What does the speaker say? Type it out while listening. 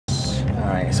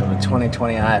So the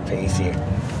 2020 I-Pace here.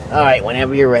 All right,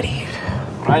 whenever you're ready.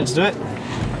 All right, let's do it.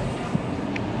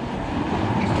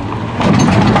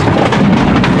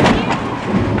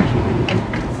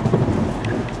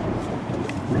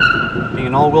 Being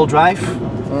an all-wheel drive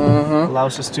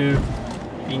allows us to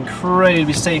be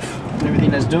incredibly safe in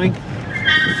everything that's doing.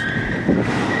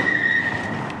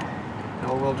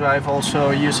 All-wheel drive also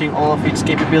using all of its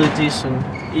capabilities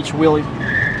and each wheel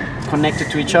connected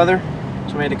to each other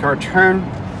to make the car turn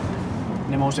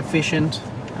in the most efficient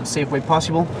and safe way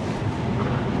possible.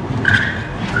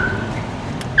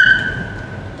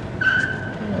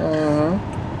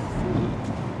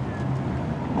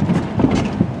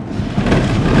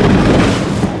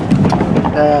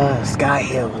 Sky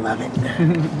Hill, love it.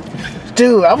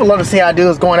 Dude, I would love to see how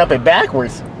dudes going up it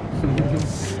backwards.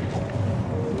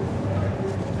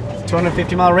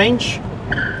 250-mile range,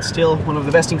 still one of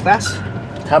the best in class.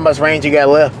 How much range you got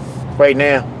left right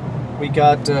now? We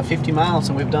got 50 miles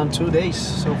and we've done 2 days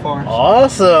so far.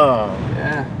 Awesome.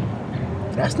 Yeah.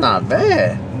 That's not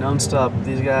bad. Non-stop.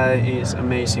 This guy is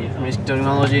amazing. Amazing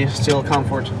technology, still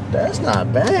comfort. That's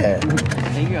not bad. I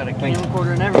think you got a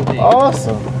camcorder and everything.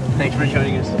 Awesome. Thanks for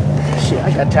joining us. Shit,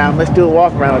 I got time. Let's do a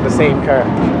walk around with the same car.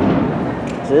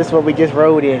 So this is what we just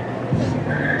rode in.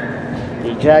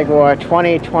 The Jaguar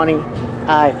 2020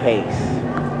 I-Pace.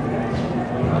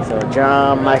 So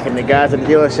John, Mike, and the guys at the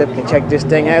dealership can check this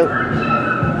thing out.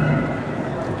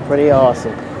 Pretty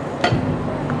awesome.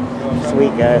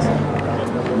 Sweet, guys.